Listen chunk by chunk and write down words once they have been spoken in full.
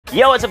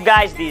Yo, what's up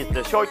guys? This is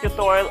the short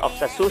tutorial of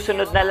the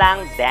SUSUNOD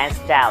NALANG dance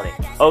challenge.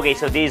 Okay,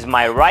 so this is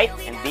my right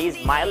and this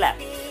is my left.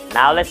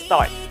 Now let's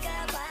start.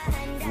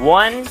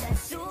 1,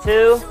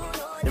 2,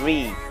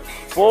 3,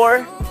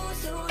 4,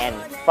 and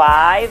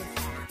 5,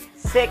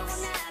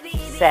 6,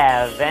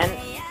 7,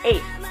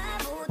 8.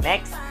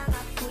 Next,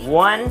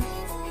 1,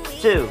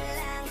 2,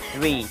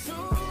 3,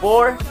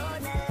 4,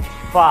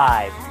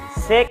 5,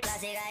 6,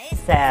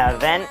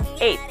 7,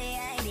 8.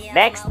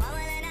 Next,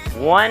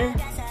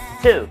 1,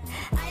 2,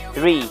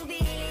 3,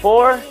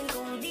 4,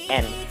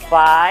 and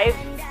 5,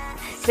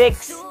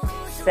 6,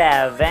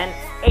 7,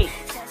 8.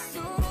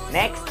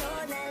 Next,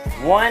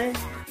 1,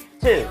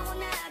 2,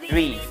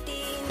 3,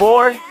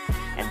 4,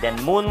 and then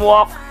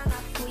moonwalk.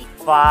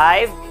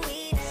 5,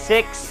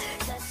 6,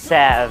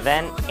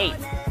 7, 8.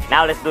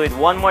 Now let's do it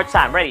one more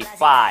time. Ready?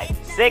 5,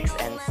 6,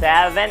 and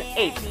 7,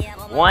 8.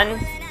 1,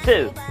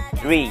 2,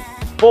 3,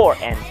 4,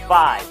 and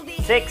 5,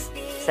 6,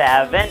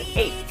 7,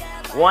 8.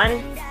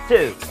 1,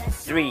 2,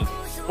 3,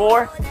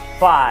 4,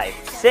 5,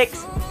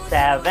 6,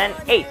 7,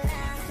 8.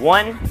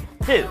 1,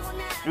 2,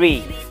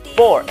 3,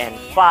 4, and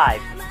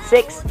 5,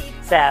 6,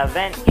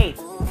 7, 8.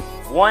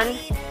 1,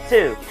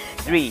 2,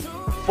 3,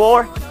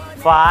 4,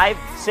 5,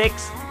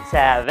 6,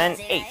 7,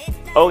 8.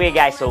 Okay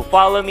guys, so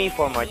follow me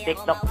for more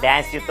TikTok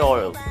dance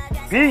tutorials.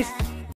 Peace!